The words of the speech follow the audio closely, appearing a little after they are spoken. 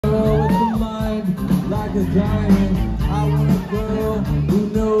dying. I want a girl who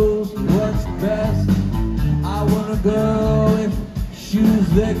knows what's best. I want a girl with shoes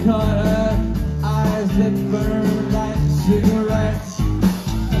that cut her, eyes that burn like cigarettes.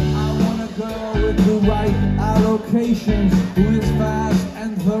 I want a girl with the right allocations, who is fast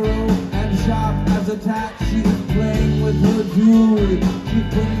and thorough and sharp as a tack. She is playing with her jewelry, she's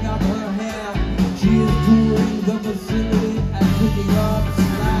putting up her hair, she is touring the vicinity and picking up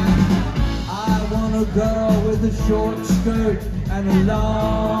slack. I want a girl with a short skirt and a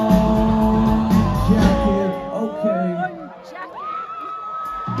long jacket. Okay.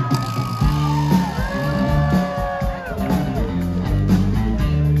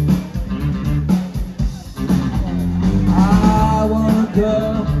 I want a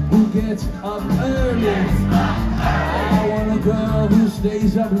girl who gets up early. I want a girl who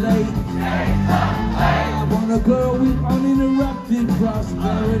stays up late. I want a girl with uninterrupted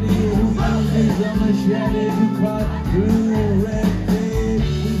prosperity, who uses a machete to cut through red tape,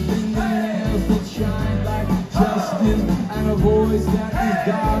 with fingernails that shine like justice and a voice that is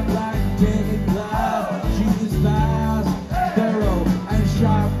dark like David Cloud. She is fast, thorough, and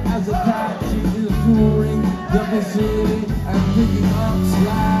sharp as a tack. She is touring the vicinity and picking up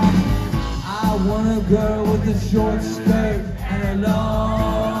slack. I want a girl with a short skirt and a long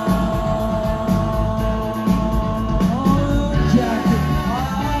jacket.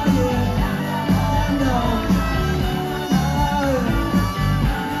 Oh yeah, oh no,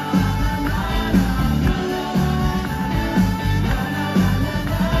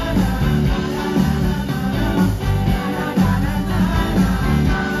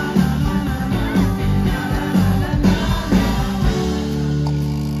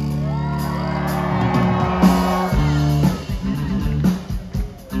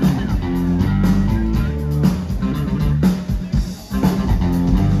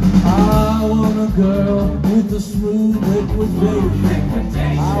 girl with a smooth liquid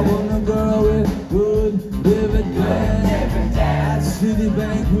face. I want a girl with good dividends. At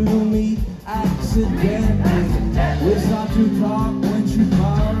Citibank we will meet accidentally. We start to talk when she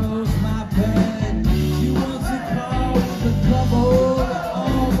borrows my pen. She wants a car with a couple of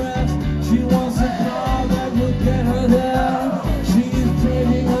armrests. She wants a car that will get her there. She is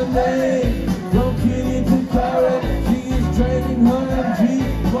trading her name from Kitty to Carrot. She is trading her MG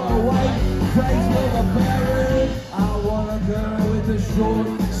for a white Chrysler Barrett. I want a girl with a short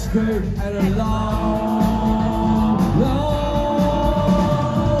skirt and a long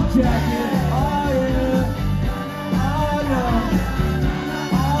jacket. Oh yeah, oh no,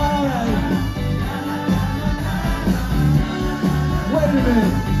 alright. Wait a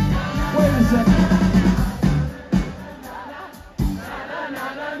minute, wait a second.